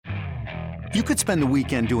You could spend the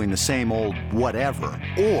weekend doing the same old whatever,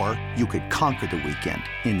 or you could conquer the weekend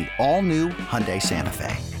in the all-new Hyundai Santa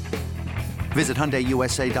Fe. Visit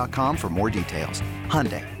HyundaiUSA.com for more details.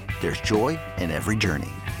 Hyundai, there's joy in every journey.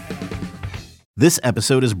 This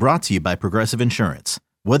episode is brought to you by Progressive Insurance.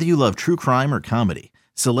 Whether you love true crime or comedy,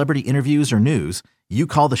 celebrity interviews or news, you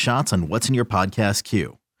call the shots on what's in your podcast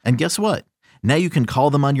queue. And guess what? Now you can call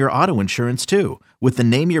them on your auto insurance too with the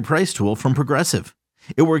Name Your Price tool from Progressive.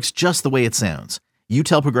 It works just the way it sounds. You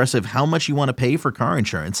tell Progressive how much you want to pay for car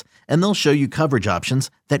insurance, and they'll show you coverage options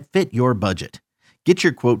that fit your budget. Get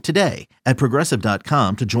your quote today at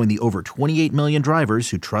Progressive.com to join the over 28 million drivers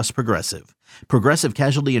who trust Progressive. Progressive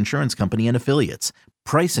Casualty Insurance Company and Affiliates.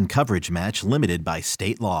 Price and coverage match limited by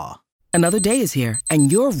state law. Another day is here,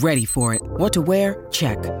 and you're ready for it. What to wear?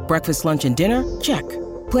 Check. Breakfast, lunch, and dinner? Check.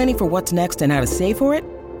 Planning for what's next and how to save for it?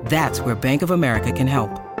 That's where Bank of America can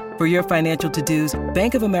help. For your financial to-dos,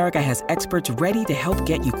 Bank of America has experts ready to help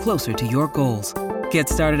get you closer to your goals. Get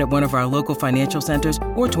started at one of our local financial centers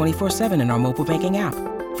or 24/7 in our mobile banking app.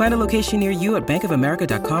 Find a location near you at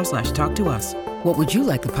bankofamerica.com/talktous. What would you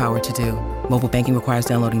like the power to do? Mobile banking requires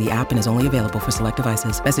downloading the app and is only available for select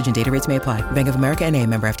devices. Message and data rates may apply. Bank of America N.A.,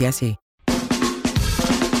 member FDIC.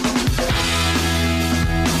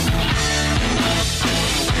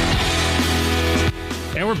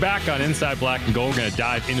 And we're back on Inside Black and Gold. We're going to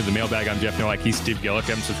dive into the mailbag. I'm Jeff Nowak. He's Steve Gillick. If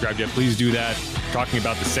you haven't subscribed yet, please do that. Talking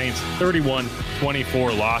about the Saints'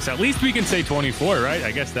 31-24 loss. At least we can say 24, right?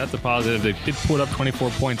 I guess that's a positive. They did put up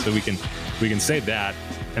 24 points, so we can say that.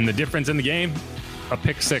 And the difference in the game, a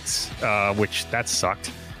pick six, which that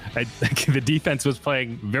sucked. I think the defense was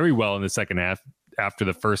playing very well in the second half after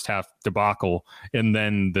the first half debacle. And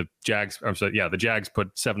then the Jags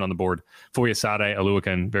put 7 on the board. Foyesade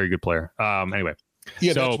Oluwakan, very good player. Anyway.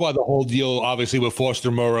 Yeah, that's why the whole deal, obviously, with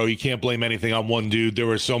Foster Moreau, you can't blame anything on one dude. There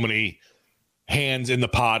were so many hands in the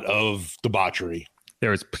pot of debauchery.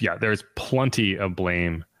 There's plenty of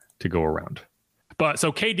blame to go around. But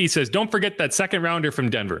so KD says, don't forget that second rounder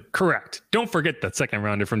from Denver. Correct. Don't forget that second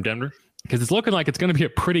rounder from Denver, because it's looking like it's going to be a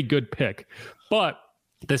pretty good pick. But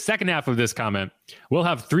the second half of this comment, we'll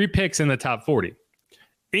have 3 picks in the top 40.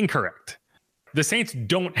 Incorrect. The Saints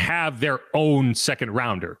don't have their own second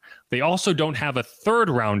rounder. They also don't have a third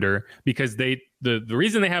rounder because the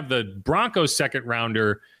reason they have the Broncos second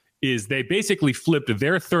rounder is they basically flipped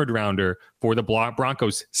their third rounder for the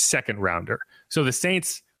Broncos second rounder. So the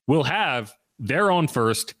Saints will have their own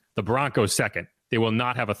first, the Broncos second. They will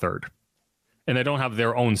not have a third. And they don't have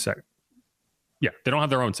their own second. Yeah, they don't have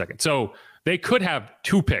their own second. So they could have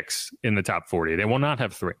 2 picks in the top 40. They will not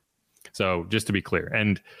have 3. So just to be clear,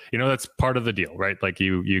 and that's part of the deal, right? Like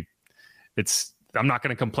I'm not going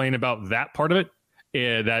to complain about that part of it.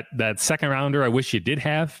 That second rounder, I wish you did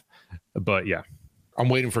have, but yeah. I'm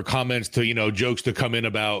waiting for comments to, jokes to come in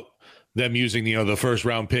about them using, the first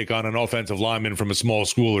round pick on an offensive lineman from a small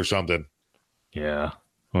school or something. Yeah.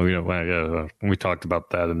 Well, we talked about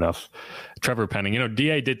that enough. Trevor Penning,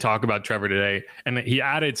 DA did talk about Trevor today, and he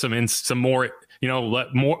added some more,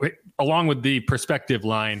 more along with the perspective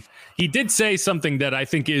line. He did say something that I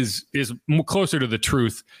think is closer to the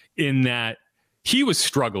truth, in that he was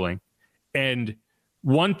struggling. And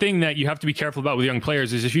one thing that you have to be careful about with young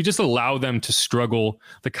players is if you just allow them to struggle,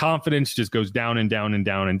 the confidence just goes down and down and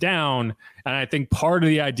down and down. And I think part of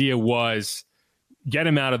the idea was get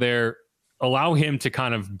him out of there, allow him to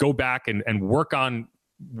kind of go back and work on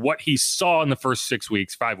what he saw in the first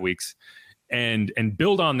 5 weeks, and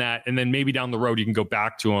build on that. And then maybe down the road, you can go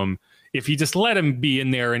back to him. If you just let him be in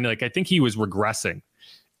there, and I think he was regressing.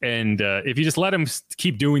 And if you just let him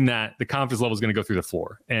keep doing that, the confidence level is going to go through the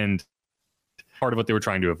floor. And part of what they were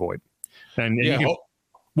trying to avoid. And you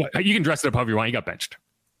can dress it up however you want. You got benched.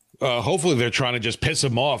 Hopefully they're trying to just piss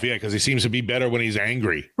him off. Yeah, because he seems to be better when he's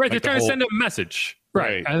angry. Right. They're trying to send him a message.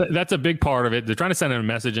 Right. That's a big part of it. They're trying to send him a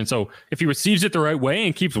message. And so if he receives it the right way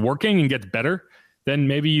and keeps working and gets better, then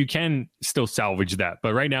maybe you can still salvage that.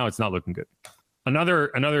 But right now it's not looking good.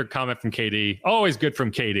 Another comment from KD. Always good from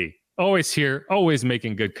KD. Always here. Always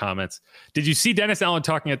making good comments. Did you see Dennis Allen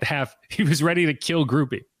talking at the half? He was ready to kill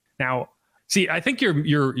Groupie. Now, see, I think you're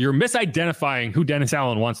misidentifying who Dennis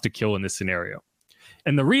Allen wants to kill in this scenario.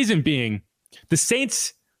 And the reason being, the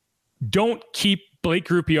Saints don't keep Blake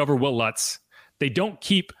Groupie over Will Lutz. They don't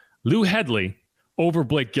keep Lou Hedley over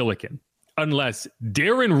Blake Gillikin unless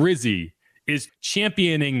Darren Rizzi is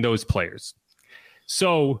championing those players.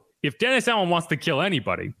 So if Dennis Allen wants to kill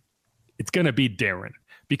anybody, it's going to be Darren.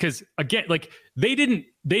 Because again, Darren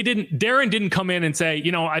didn't come in and say,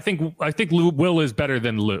 I think Will is better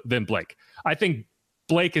than Blake. I think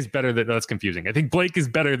Blake is better than, that's confusing. I think Blake is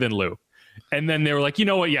better than Lou. And then they were like, you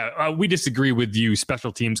know what? Yeah, we disagree with you,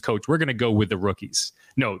 special teams coach. We're going to go with the rookies.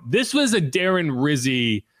 No, this was a Darren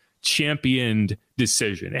Rizzi championed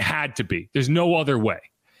decision. It had to be. There's no other way.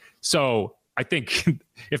 So I think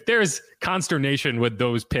if there's consternation with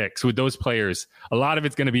those picks, with those players, a lot of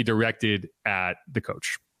it's going to be directed at the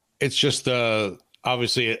coach. It's just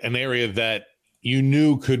obviously an area that you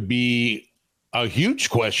knew could be a huge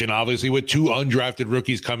question, obviously, with 2 undrafted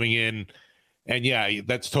rookies coming in. And yeah,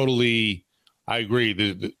 that's totally, I agree.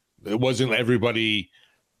 It wasn't everybody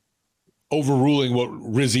overruling what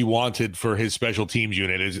Rizzi wanted for his special teams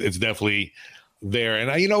unit. It's definitely there.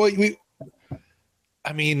 And you know what?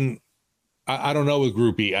 I don't know with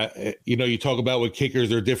Groupie. You talk about with kickers,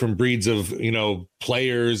 they're different breeds of,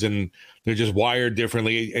 players, and they're just wired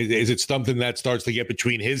differently. Is it something that starts to get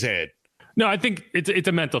between his head? No, I think it's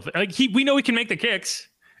a mental thing. Like we know he can make the kicks.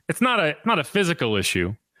 It's not a physical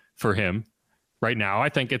issue for him right now. I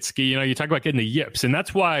think it's, you talk about getting the yips, and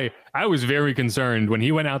that's why I was very concerned when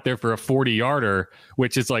he went out there for a 40-yarder,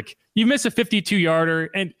 which is like you miss a 52-yarder,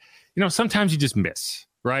 and sometimes you just miss,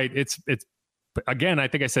 right? It's again, I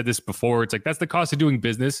think I said this before. It's like that's the cost of doing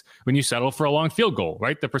business when you settle for a long field goal,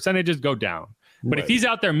 right? The percentages go down. But if he's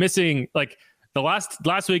out there missing, like the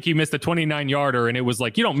last week he missed a 29-yarder, and it was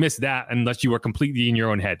like you don't miss that unless you are completely in your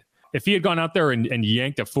own head. If he had gone out there and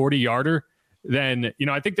yanked a 40-yarder, then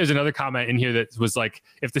I think there's another comment in here that was like,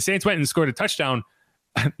 if the Saints went and scored a touchdown,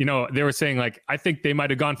 they were saying like, I think they might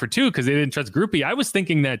have gone for 2 because they didn't trust Groupie. I was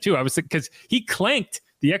thinking that too. I was because he clanked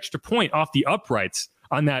the extra point off the uprights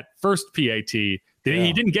on that first PAT. He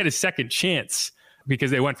didn't get a second chance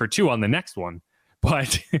because they went for 2 on the next one.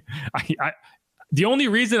 But the only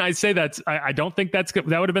reason I say that I don't think that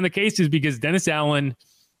would have been the case is because Dennis Allen,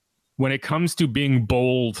 when it comes to being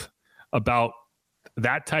bold about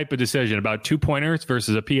that type of decision, about 2-pointers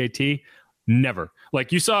versus a PAT, never.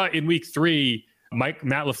 Like you saw in week 3, Matt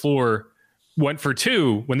LaFleur went for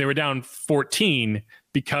 2 when they were down 14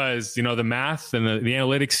 because, the math and the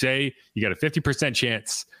analytics say you got a 50%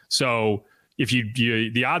 chance. So if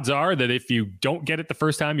the odds are that if you don't get it the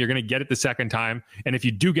first time, you're going to get it the second time. And if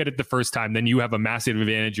you do get it the first time, then you have a massive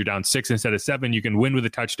advantage. You're down 6 instead of 7. You can win with a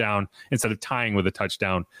touchdown instead of tying with a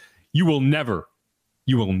touchdown. You will never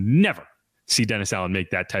see Dennis Allen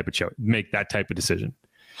make that type of decision.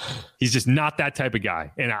 He's just not that type of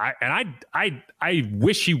guy. And I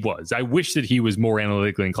wish he was. I wish that he was more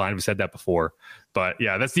analytically inclined. I've said that before. But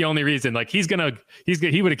yeah, that's the only reason. Like he would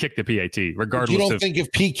have kicked the PAT regardless. But you don't think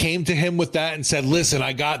if Pete came to him with that and said, "Listen,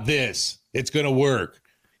 I got this. It's going to work."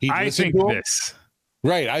 I think this.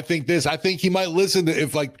 Right. I think this. I think he might listen to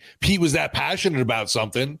if like Pete was that passionate about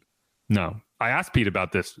something. No. I asked Pete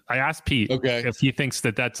about this. I asked Pete if he thinks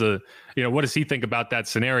that that's what does he think about that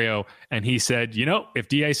scenario? And he said, if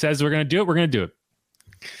DA says we're going to do it, we're going to do it.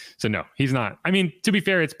 So no, he's not. I mean, to be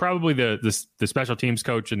fair, it's probably the special teams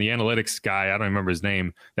coach and the analytics guy, I don't remember his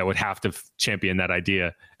name, that would have to champion that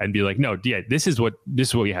idea and be like, no, DA, this is what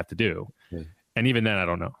you have to do. Yeah. And even then, I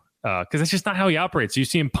don't know. Because that's just not how he operates. You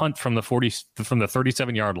see him punt from the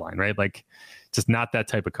 37-yard line, right? Like, just not that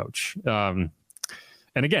type of coach.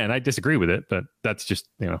 And again, I disagree with it, but that's just,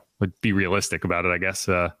 would be realistic about it, I guess.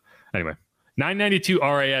 Anyway, 992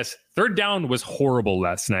 RAS. Third down was horrible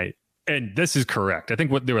last night. And this is correct. I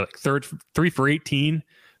think they were like 3 for 18,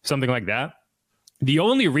 something like that. The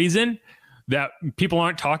only reason that people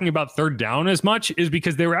aren't talking about third down as much is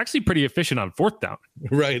because they were actually pretty efficient on fourth down.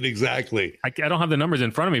 Right, exactly. I don't have the numbers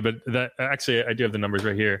in front of me, but actually I do have the numbers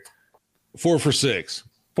right here. 4 for 6.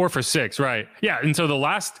 4 for 6, right? Yeah, and so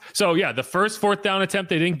the first fourth down attempt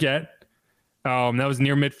they didn't get, that was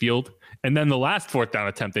near midfield, and then the last fourth down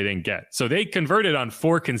attempt they didn't get. So they converted on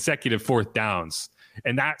 4 consecutive fourth downs,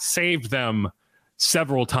 and that saved them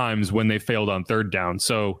several times when they failed on third down.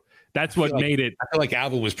 So that's what made it. I feel like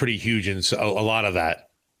Alvin was pretty huge in a lot of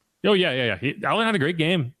that. Oh yeah. Alvin had a great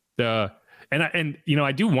game. And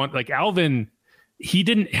I do want, like, Alvin. He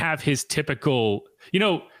didn't have his typical.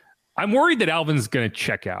 I'm worried that Alvin's going to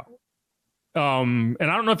check out. And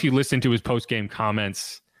I don't know if you listened to his post-game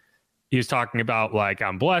comments. He was talking about, like,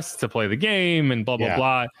 I'm blessed to play the game and blah, blah,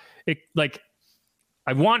 blah.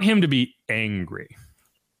 I want him to be angry,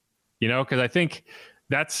 because I think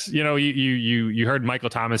that's, you heard Michael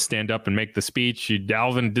Thomas stand up and make the speech.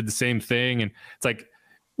 Alvin did the same thing. And it's like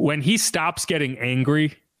when he stops getting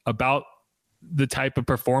angry about the type of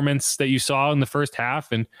performance that you saw in the first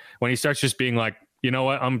half, and when he starts just being like, you know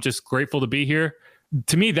what, I'm just grateful to be here.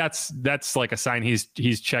 To me, that's like a sign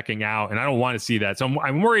he's checking out, and I don't want to see that. So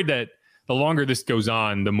I'm worried that the longer this goes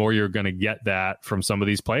on, the more you're going to get that from some of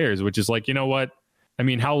these players, which is like, you know what? I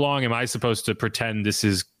mean, how long am I supposed to pretend this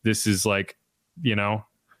is like,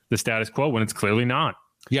 the status quo when it's clearly not.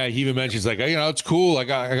 Yeah, he even mentions like, it's cool. I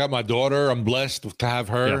got my daughter. I'm blessed to have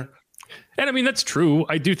her. Yeah. And I mean, that's true.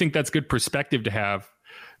 I do think that's good perspective to have.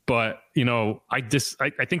 But, I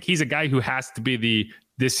think he's a guy who has to be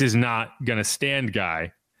this is not going to stand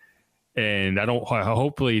guy. And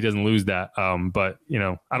hopefully he doesn't lose that. But,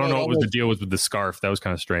 I don't know what was the deal with the scarf. That was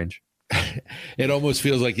kind of strange. It almost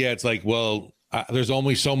feels like, it's like, well, there's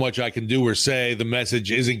only so much I can do or say. The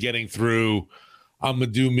message isn't getting through. I'm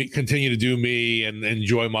going to continue to do me and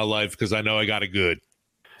enjoy my life because I know I got it good.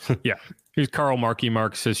 Yeah. Here's Carl Markey.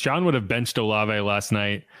 Mark says, Sean would have benched Olave last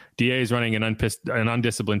night. DA is running an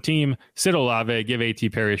undisciplined team. Sit Olave, give A.T.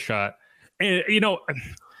 Perry a shot. And,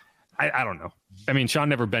 I don't know. I mean, Sean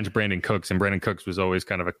never benched Brandon Cooks, and Brandon Cooks was always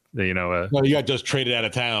kind of Well, you got just traded out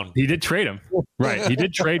of town. He did trade him. Right. He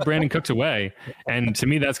did trade Brandon Cooks away. And to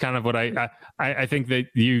me, that's kind of what I think that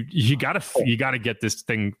you gotta get this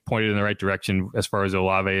thing pointed in the right direction as far as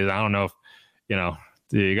Olave is. I don't know if,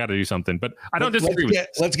 you got to do something, but I don't disagree with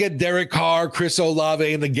this. Let's get Derek Carr, Chris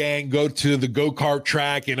Olave, and the gang go to the go-kart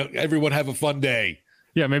track and everyone have a fun day.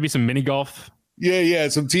 Yeah, maybe some mini golf. Yeah,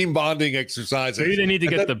 some team bonding exercises. Maybe they need to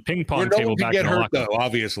get the ping pong table back in the locker room.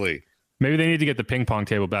 Obviously. Maybe they need to get the ping pong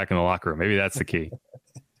table back in the locker room. Maybe that's the key.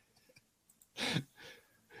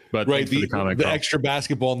 But right, the extra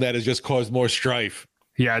basketball net has just caused more strife.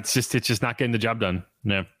 Yeah, it's just not getting the job done.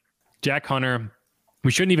 No. Jack Hunter. We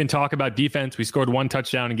shouldn't even talk about defense. We scored 1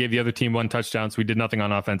 touchdown and gave the other team 1 touchdown, so we did nothing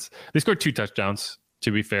on offense. They scored 2 touchdowns, to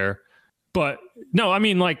be fair. But no, I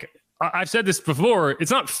mean, like I've said this before, it's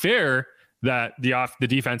not fair that the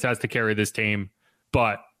defense has to carry this team,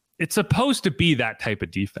 but it's supposed to be that type of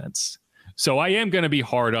defense. So I am going to be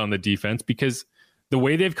hard on the defense because the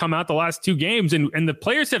way they've come out the last 2 games, and the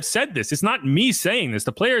players have said this. It's not me saying this.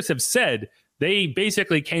 The players have said they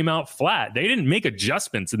basically came out flat. They didn't make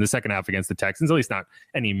adjustments in the second half against the Texans, at least not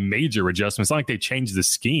any major adjustments. It's not like they changed the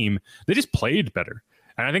scheme. They just played better.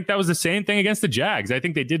 And I think that was the same thing against the Jags. I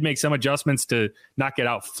think they did make some adjustments to not get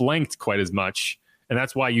outflanked quite as much. And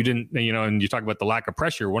that's why you didn't, and you talk about the lack of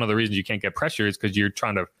pressure. One of the reasons you can't get pressure is because you're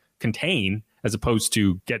trying to contain as opposed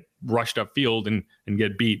to get rushed upfield and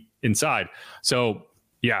get beat inside. So,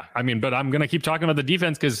 yeah, I mean, but I'm going to keep talking about the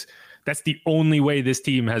defense because that's the only way this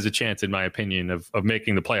team has a chance, in my opinion, of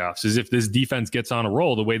making the playoffs, is if this defense gets on a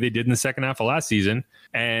roll the way they did in the second half of last season,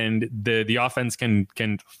 and the offense can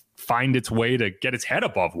find its way to get its head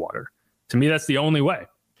above water. To me, that's the only way.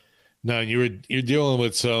 No, you're dealing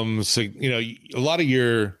with some, a lot of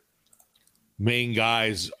your main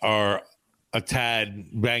guys are a tad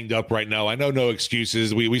banged up right now. I know, no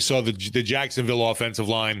excuses. We saw the Jacksonville offensive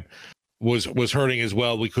line was hurting as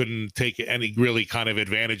well. We couldn't take any really kind of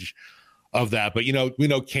advantage of that. But, we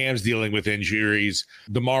know Cam's dealing with injuries.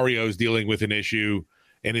 DeMario's dealing with an issue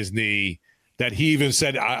in his knee that he even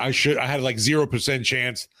said I had like 0%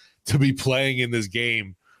 chance to be playing in this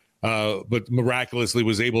game. But miraculously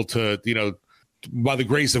was able to, by the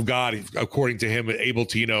grace of God, according to him, able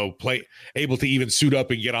to, play, able to even suit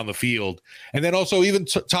up and get on the field. And then also even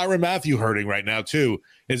Tyrann Mathieu hurting right now too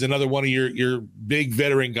is another one of your big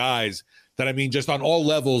veteran guys that, I mean, just on all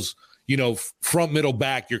levels, front, middle,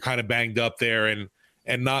 back, you're kind of banged up there and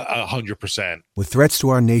not 100%. With threats to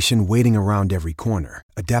our nation waiting around every corner,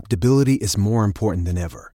 adaptability is more important than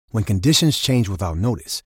ever. When conditions change without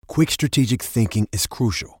notice, quick strategic thinking is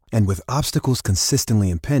crucial. And with obstacles consistently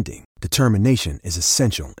impending, determination is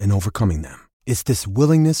essential in overcoming them. It's this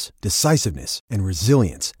willingness, decisiveness, and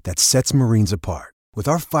resilience that sets Marines apart. With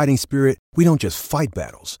our fighting spirit, we don't just fight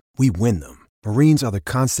battles, we win them. Marines are the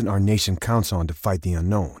constant our nation counts on to fight the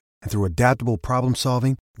unknown. And through adaptable problem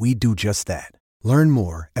solving, we do just that. Learn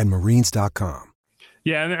more at Marines.com.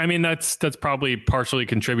 Yeah, I mean that's probably partially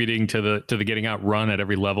contributing to the getting outrun at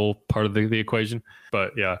every level part of the equation.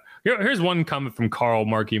 But yeah, here's one comment from Carl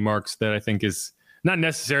Markey Marks that I think is not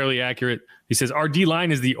necessarily accurate. He says our D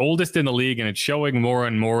line is the oldest in the league and it's showing more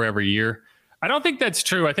and more every year. I don't think that's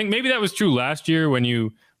true. I think maybe that was true last year when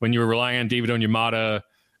you were relying on David Onyemata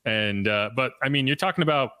and but I mean you're talking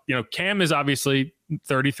about Cam is obviously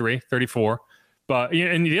 33, 34. But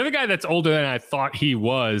and the other guy that's older than I thought he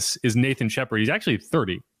was is Nathan Shepard. He's actually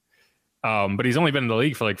 30, but he's only been in the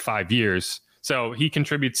league for like 5 years. So he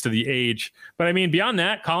contributes to the age. But I mean, beyond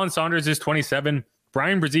that, Colin Saunders is 27.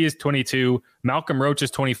 Brian Brzee is 22. Malcolm Roach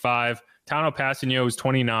is 25. Tano Passanio is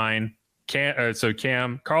 29.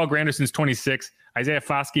 Cam. Carl Granderson is 26. Isaiah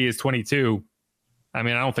Foskey is 22. I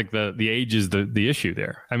mean, I don't think the age is the issue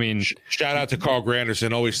there. I mean, shout out to Carl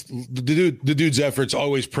Granderson. Always the dude's efforts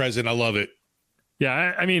always present. I love it.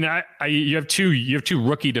 Yeah, I mean, you have two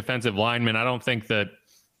rookie defensive linemen. I don't think that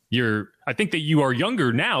I think that you are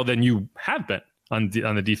younger now than you have been. on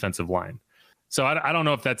the defensive line. So I don't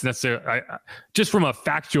know if that's necessary. Just from a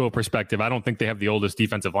factual perspective, I don't think they have the oldest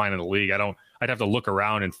defensive line in the league. I'd have to look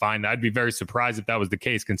around and find that. I'd be very surprised if that was the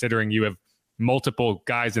case, considering you have multiple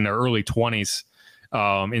guys in their early 20s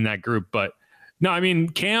in that group. But no, I mean,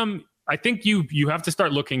 Cam, I think you have to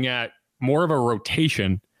start looking at more of a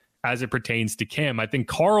rotation as it pertains to Cam. I think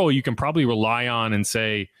Carl, you can probably rely on and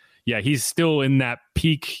say, yeah, he's still in that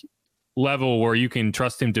peak level where you can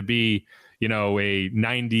trust him to be, a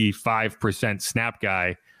 95% snap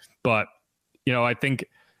guy. But, I think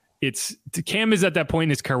Cam is at that point in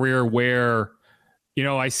his career where,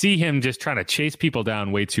 I see him just trying to chase people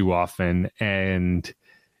down way too often. And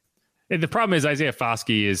the problem is Isaiah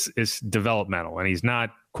Foskey is developmental and he's not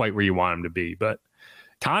quite where you want him to be. But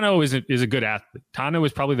Tano is a good athlete. Tano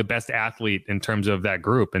is probably the best athlete in terms of that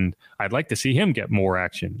group. And I'd like to see him get more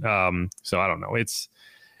action. So I don't know.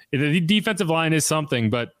 The defensive line is something,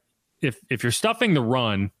 but if you're stuffing the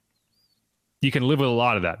run, you can live with a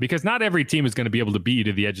lot of that because not every team is going to be able to beat you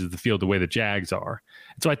to the edges of the field the way the Jags are.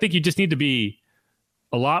 So I think you just need to be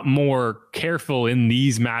a lot more careful in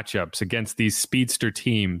these matchups against these speedster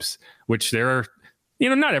teams, which there are,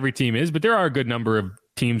 not every team is, but there are a good number of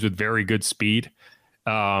teams with very good speed.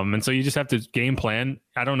 And so you just have to game plan.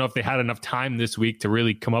 I don't know if they had enough time this week to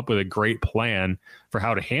really come up with a great plan for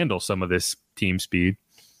how to handle some of this team speed.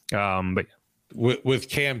 But with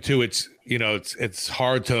Cam too, it's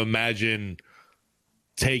hard to imagine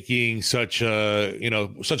taking such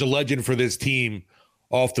a legend for this team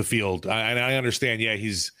off the field. I understand. Yeah,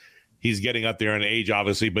 he's getting up there in age,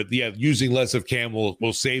 obviously, but yeah, using less of Cam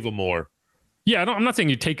will save him more. Yeah, I'm not saying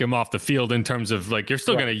you take him off the field in terms of like you're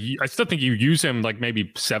still I still think you use him like maybe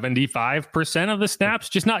 75% of the snaps.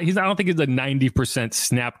 Just not. I don't think he's a 90%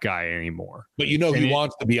 snap guy anymore. But he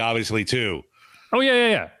wants to be, obviously, too. Oh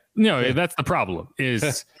yeah. No, that's the problem.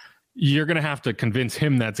 Is you're gonna have to convince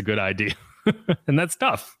him that's a good idea, and that's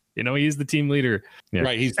tough. He's the team leader. Yeah.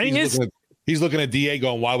 Right. He's looking at DA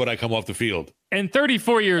going, why would I come off the field? And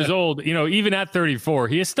 34 years old, even at 34,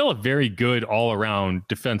 he is still a very good all-around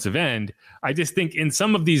defensive end. I just think in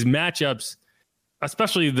some of these matchups,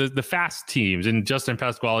 especially the fast teams, and Justin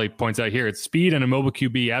Pasquale points out here, it's speed and a mobile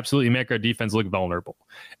QB absolutely make our defense look vulnerable.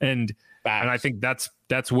 And I think that's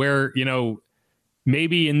where,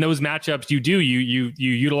 maybe in those matchups you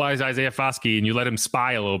utilize Isaiah Foskey and you let him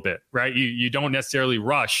spy a little bit, right? You don't necessarily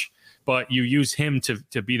rush, but you use him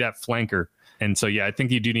to be that flanker. And so, yeah, I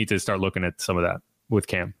think you do need to start looking at some of that with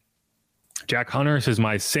Cam. Jack Hunter says,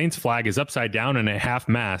 my Saints flag is upside down and at half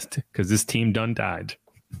mast because this team done died.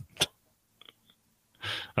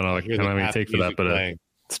 I don't have any take for that, but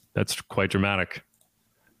that's quite dramatic.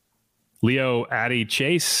 Leo Addy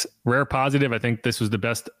Chase, rare positive. I think this was the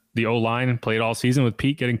best the O-line played all season with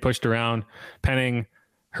Pete getting pushed around. Penning,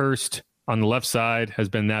 Hurst on the left side has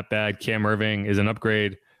been that bad. Cam Irving is an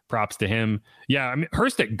upgrade. Props to him. Yeah, I mean,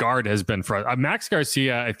 Hurst at guard has been Max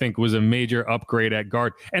Garcia, I think, was a major upgrade at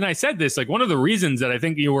guard. And I said this, like, one of the reasons that I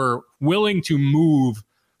think you were willing to move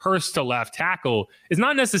Hurst to left tackle is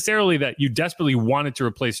not necessarily that you desperately wanted to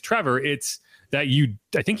replace Trevor. It's that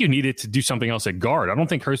I think you needed to do something else at guard. I don't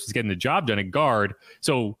think Hurst is getting the job done at guard.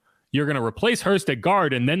 So you're going to replace Hurst at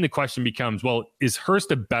guard. And then the question becomes, well, is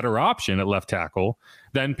Hurst a better option at left tackle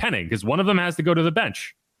than Penning? Because one of them has to go to the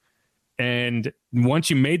bench. And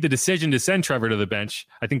once you made the decision to send Trevor to the bench,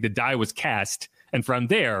 I think the die was cast. And from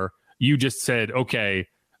there, you just said, okay,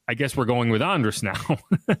 I guess we're going with Andres now.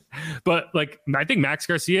 But I think Max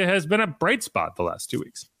Garcia has been a bright spot the last 2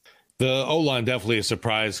 weeks. The O-line definitely a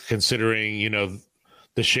surprise considering,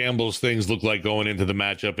 the shambles things look like going into the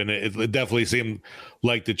matchup. And it definitely seemed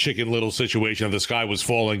like the Chicken Little situation of the sky was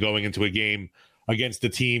falling going into a game against a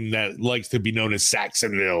team that likes to be known as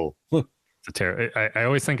Saxonville. I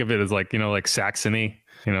always think of it as like Saxony,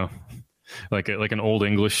 like an old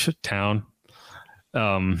English town,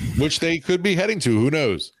 which they could be heading to. Who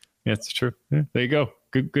knows? Yeah, it's true. Yeah, there you go.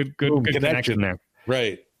 Good connection there.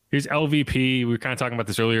 Right. Here's LVP. We were kind of talking about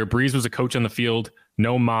this earlier. Breeze was a coach on the field.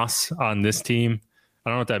 No Moss on this team. I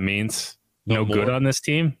don't know what that means. No good on this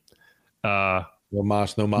team. No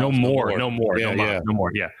Moss. No Moss. No more. No more. Yeah, no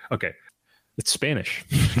more. Yeah. Okay. It's Spanish,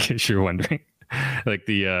 in case you're wondering. Like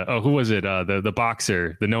who was it? The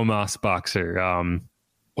boxer, the No Mas boxer.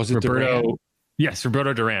 Was it Roberto? Duran? Yes,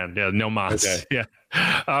 Roberto Duran. Yeah, No Mas. Okay. Yeah.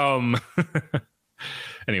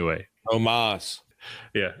 Anyway, No Mas.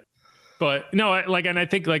 Yeah, but no, and I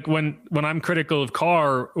think like when I'm critical of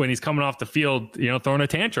Carr when he's coming off the field, throwing a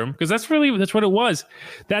tantrum, because that's what it was.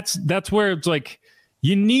 That's where it's like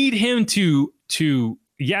you need him to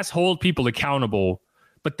hold people accountable,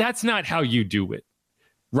 but that's not how you do it,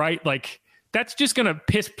 right? Like that's just going to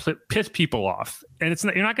piss people off. And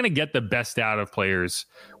you're not going to get the best out of players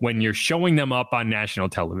when you're showing them up on national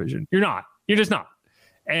television. You're just not.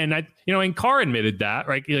 And and Carr admitted that,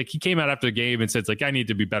 right? Like he came out after the game and said, like, I need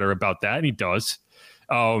to be better about that. And he does.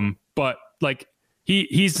 But like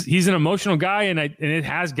he's an emotional guy and it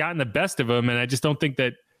has gotten the best of him. And I just don't think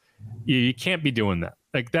that you can't be doing that.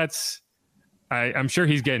 Like I'm sure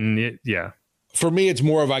he's getting it. Yeah. For me, it's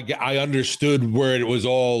more of I understood where it was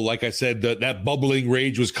all, like I said, that bubbling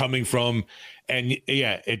rage was coming from, and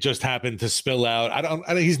yeah, it just happened to spill out. I don't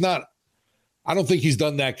think he's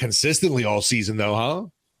done that consistently all season, though, huh?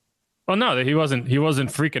 Well, no, he wasn't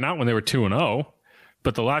freaking out when they were 2-0,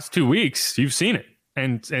 but the last 2 weeks you've seen it,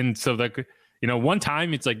 and so like one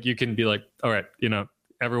time it's like you can be like, all right,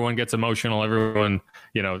 everyone gets emotional, everyone,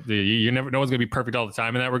 no one's gonna be perfect all the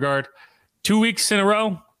time in that regard. 2 weeks in a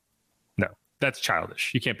row. That's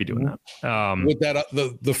childish. You can't be doing that. With that,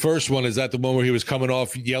 the first one, is that the one where he was coming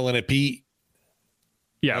off yelling at Pete?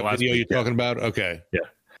 Yeah, that video you're talking about. Okay, yeah.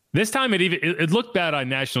 This time it looked bad on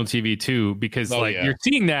national TV too because you're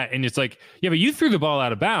seeing that and it's like, yeah, but you threw the ball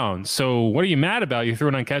out of bounds. So what are you mad about? You threw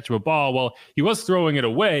an uncatchable ball. Well, he was throwing it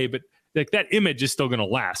away, but like that image is still going to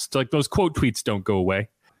last. So, like those quote tweets don't go away.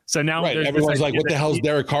 So now everyone's like, what the hell is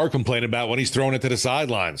Derek Carr complaining about when he's throwing it to the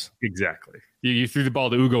sidelines? Exactly. You threw the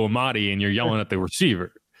ball to Ugo Amadi and you're yelling at the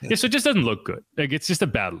receiver. Yeah, so it just doesn't look good. Like it's just a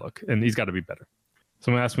bad look, and he's got to be better.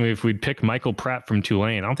 Someone asked me if we'd pick Michael Pratt from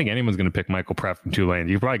Tulane. I don't think anyone's going to pick Michael Pratt from Tulane.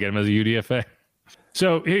 You probably get him as a UDFA.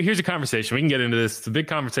 So here's a conversation. We can get into this. It's a big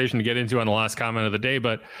conversation to get into on the last comment of the day,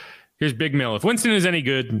 but here's Big Mill. If Winston is any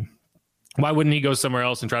good, why wouldn't he go somewhere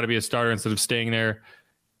else and try to be a starter instead of staying there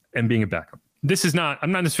and being a backup?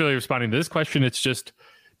 I'm not necessarily responding to this question. It's just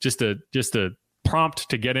a prompt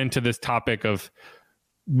to get into this topic of,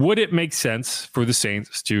 would it make sense for the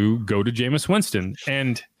Saints to go to Jameis Winston?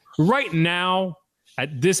 And right now,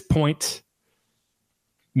 at this point,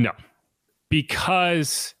 no,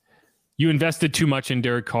 because you invested too much in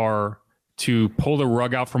Derek Carr to pull the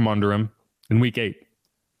rug out from under him in week 8.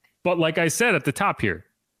 But like I said at the top here,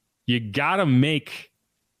 you got to make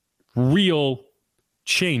real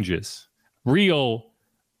changes, real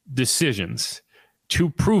decisions to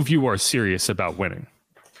prove you are serious about winning.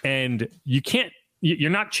 And you're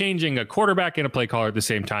not changing a quarterback and a play caller at the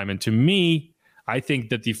same time. And to me, I think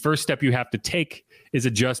that the first step you have to take is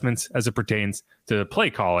adjustments as it pertains to the play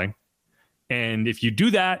calling. And if you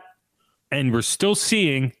do that, and we're still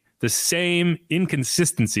seeing the same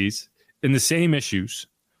inconsistencies in the same issues,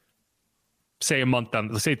 say a month down,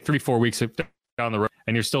 let's say 3-4 weeks down the road,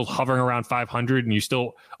 and you're still hovering around 500, and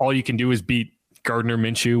all you can do is beat Gardner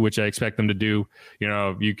Minshew, which I expect them to do.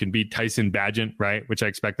 You can beat Tyson Bagent, right, which I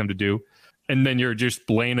expect them to do. And then you're just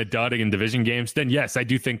laying a dud in division games. Then yes, I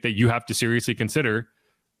do think that you have to seriously consider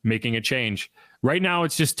making a change. Right now,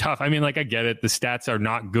 it's just tough. I mean, like I get it, the stats are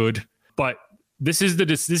not good, but this is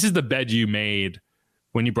the bed you made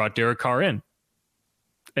when you brought Derek Carr in.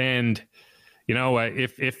 And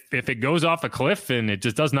if it goes off a cliff and it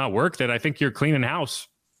just does not work, then I think you're cleaning house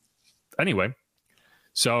anyway.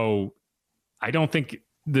 So I don't think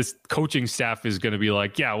this coaching staff is going to be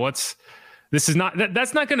like, yeah, that's not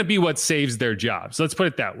going to be what saves their jobs. Let's put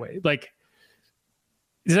it that way. Like,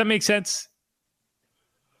 does that make sense?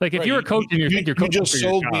 Like, if you're a coach and you think you're coaching, you just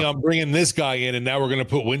sold me on bringing this guy in, and now we're going to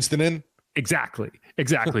put Winston in. Exactly.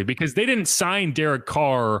 Because they didn't sign Derek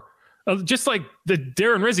Carr, just like the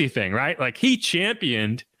Darren Rizzi thing, right? Like he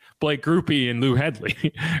championed Blake Grupe and Lou Hedley,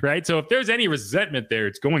 right? So if there's any resentment there,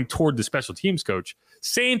 it's going toward the special teams coach.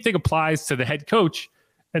 Same thing applies to the head coach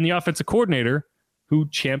and the offensive coordinator who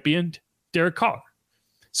championed Derek Carr.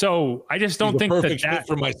 So I just don't think perfect fit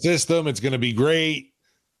for my system. It's going to be great.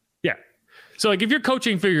 Yeah. So like if you're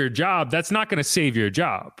coaching for your job, that's not going to save your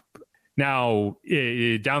job. Now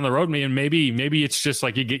down the road, maybe it's just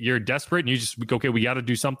like you're desperate and you just okay, we got to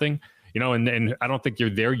do something, and I don't think you're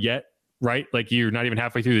there yet, right? Like you're not even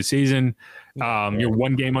halfway through the season. You're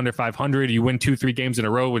one game under 500. You win 2-3 games in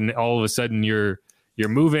a row, and all of a sudden you're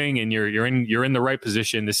moving and you're in the right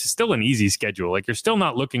position. This is still an easy schedule. Like you're still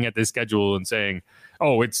not looking at this schedule and saying,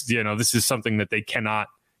 oh, it's this is something that they cannot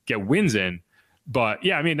get wins in. But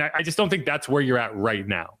yeah, I mean, I just don't think that's where you're at right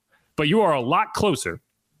now. But you are a lot closer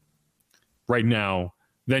right now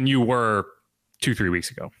than you were 2-3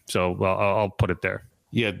 weeks ago. So I'll put it there.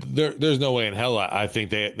 Yeah, there's no way in hell I think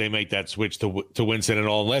they make that switch to Winston at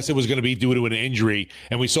all, unless it was going to be due to an injury,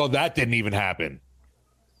 and we saw that didn't even happen.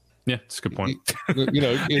 Yeah, that's a good point.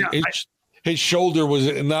 His shoulder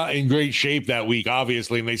was not in great shape that week,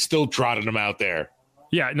 obviously, and they still trotted him out there.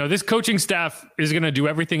 Yeah, no, this coaching staff is going to do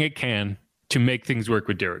everything it can to make things work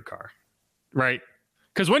with Derek Carr, right?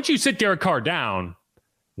 Because once you sit Derek Carr down,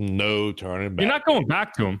 no turning back. You're not going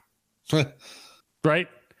back to him, right?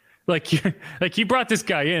 Like you brought this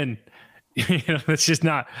guy in. It's just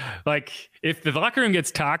not like if the locker room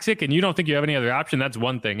gets toxic and you don't think you have any other option, that's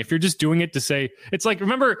one thing. If you're just doing it to say, it's like,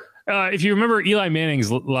 remember, if you remember Eli Manning's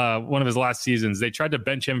one of his last seasons, they tried to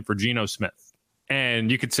bench him for Geno Smith, and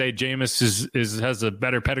you could say Jameis has a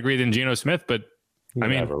better pedigree than Geno Smith, but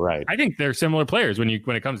right. I think they're similar players when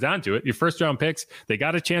it comes down to it. Your first round picks, they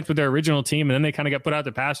got a chance with their original team, and then they kind of got put out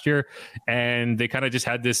to pasture, and they kind of just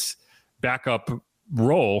had this backup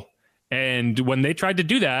role. And when they tried to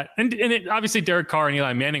do that, and obviously Derek Carr and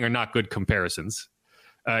Eli Manning are not good comparisons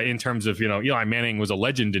in terms of, Eli Manning was a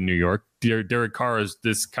legend in New York. Derek Carr is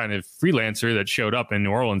this kind of freelancer that showed up in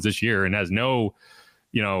New Orleans this year and has no,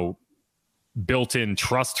 built-in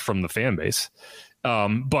trust from the fan base.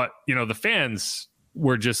 But, the fans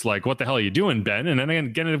were just like, what the hell are you doing, Ben? And then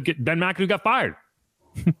again, Ben McAdoo got fired,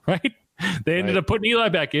 right? They ended up putting Eli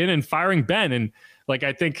back in and firing Ben. And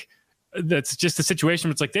I think that's just a situation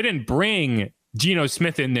where it's like they didn't bring Geno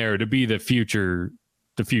Smith in there to be the future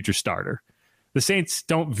starter. The Saints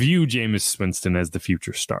don't view Jameis Winston as the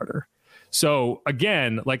future starter. So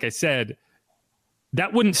again, like I said,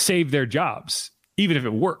 that wouldn't save their jobs, even if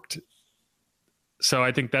it worked. So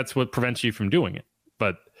I think that's what prevents you from doing it.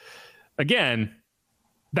 But again,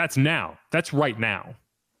 that's now. That's right now.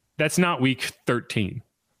 That's not week 13.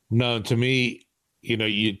 No, to me,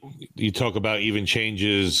 you talk about even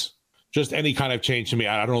changes. Just any kind of change to me,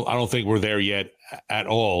 I don't think we're there yet at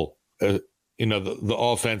all. The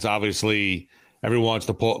offense, obviously, everyone wants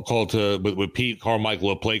to call to with Pete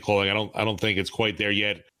Carmichael a play calling. I don't think it's quite there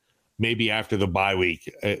yet. Maybe after the bye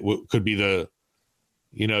week, it could be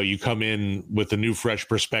you come in with a new, fresh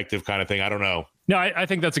perspective kind of thing. I don't know. No, I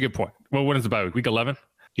think that's a good point. Well, when is the bye week? Week 11?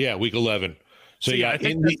 Yeah, week 11. So yeah,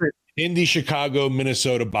 Indy, Chicago,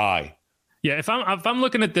 Minnesota bye. Yeah, if I'm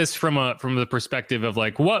looking at this from the perspective of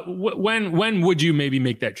when would you maybe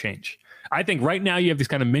make that change? I think right now you have this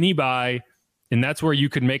kind of mini bye, and that's where you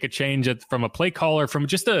could make a change from a play caller, from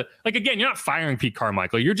just again, you're not firing Pete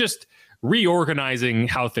Carmichael, you're just reorganizing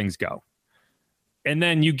how things go. And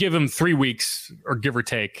then you give him 3 weeks or give or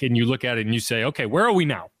take, and you look at it and you say, okay, where are we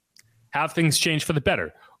now? Have things changed for the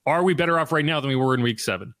better? Are we better off right now than we were in week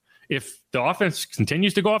 7? If the offense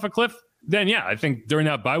continues to go off a cliff, then yeah, I think during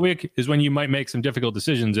that bye week is when you might make some difficult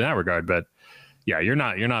decisions in that regard. But yeah, you're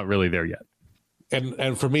not really there yet.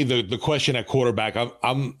 And for me, the question at quarterback,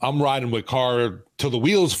 I'm riding with Carr till the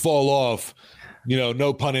wheels fall off.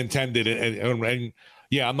 No pun intended. And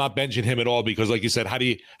yeah, I'm not benching him at all because, like you said, how do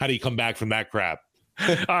you come back from that crap?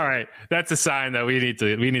 All right, that's a sign that we need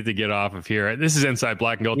to get off of here. This is Inside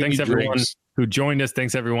Black and Gold. Thanks everyone who joined us.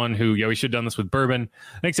 Thanks everyone who we should have done this with bourbon.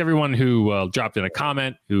 Thanks everyone who dropped in a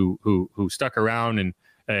comment, who stuck around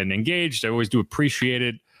and engaged. I always do appreciate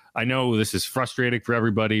it. I know this is frustrating for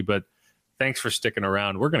everybody, but thanks for sticking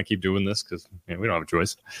around. We're going to keep doing this because we don't have a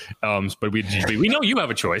choice. But we know you have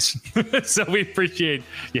a choice, so we appreciate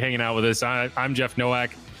you hanging out with us. I'm Jeff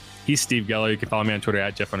Nowak. He's Steve Geller. You can follow me on Twitter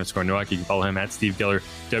at Jeff_Nowak. You can follow him at Steve Geller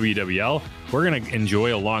WWL. We're going to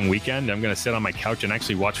enjoy a long weekend. I'm going to sit on my couch and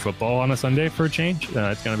actually watch football on a Sunday for a change.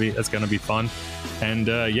 It's going to be fun. And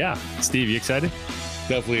yeah, Steve, you excited?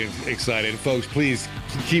 Definitely excited. Folks, please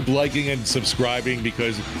keep liking and subscribing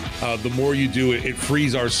because the more you do it, it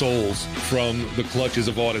frees our souls from the clutches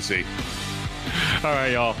of Odyssey. All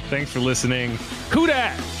right, y'all. Thanks for listening. Who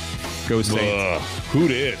dat? Go Saints. Who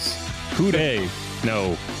dis? Who day?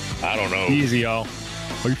 No. I don't know. Easy, y'all.